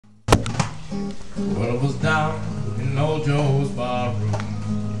Well, it was down in old Joe's barroom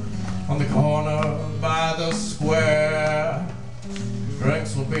on the corner by the square.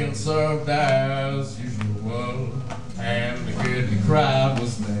 Drinks were being served as usual, and the goodly crowd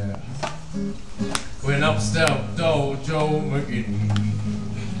was there. When up stepped old Joe McGinney,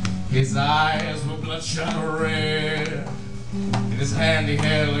 his eyes were bloodshot red. In his hand he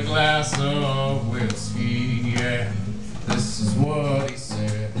held a glass of whiskey, and this is what he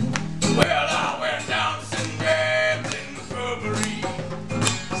said. Well, I went down to St. James in the shrubbery,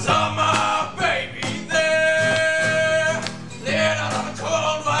 saw my baby there, laid out on a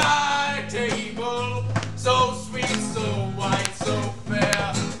cold white table, so sweet, so white, so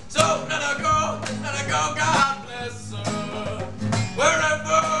fair. So let her go, God bless her,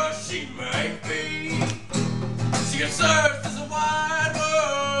 wherever she may be. She can search this wide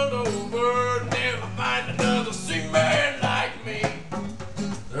world over, never find another sweet man like me.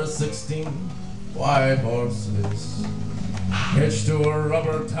 There's 16 white horses hitched to a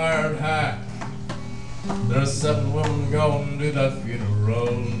rubber-tired hack. There's 7 women going to that funeral,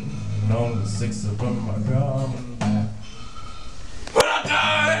 and only 6 of them are coming back. When I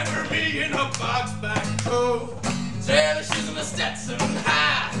die, for me in a box back coat, sailor shoes and a Stetson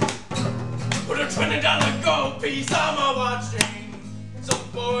hat, with a $20 gold piece on my watch chain, so the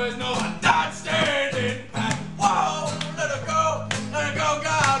boys know I died standing back. Whoa, let her go,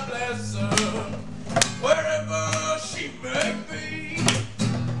 God bless her, wherever she may be.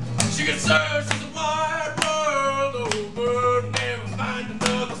 She can search the wide world over, never find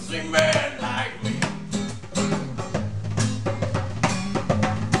another sweet man like me.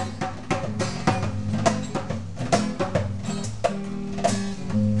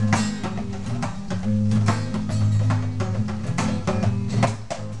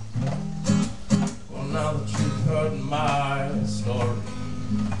 Well, now that you've heard my story,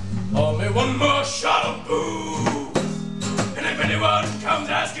 pour me one more shot of booze, and if anyone comes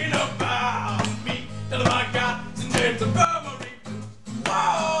asking about me, tell them I got St. James Infirmary.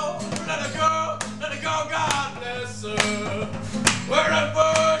 Whoa, let her go, God bless her,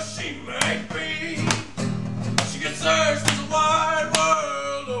 wherever she may be. She can search this wide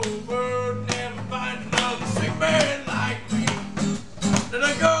world over, never find another sweet man like me. Let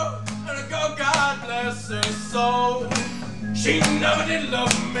her go, God bless her soul. She never did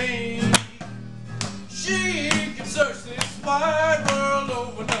love me. She can search this wide world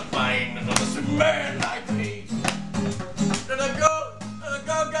over to find another sweet man like me. Let her go,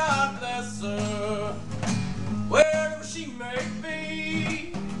 God bless her, wherever she may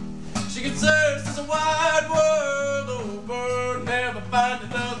be. She can search this wide world over, never find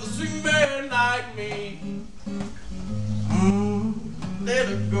another sweet man like me. Let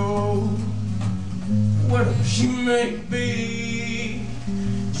her go, wherever she may be.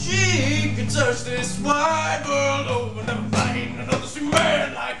 She can search this wide world over, never find another sweet man.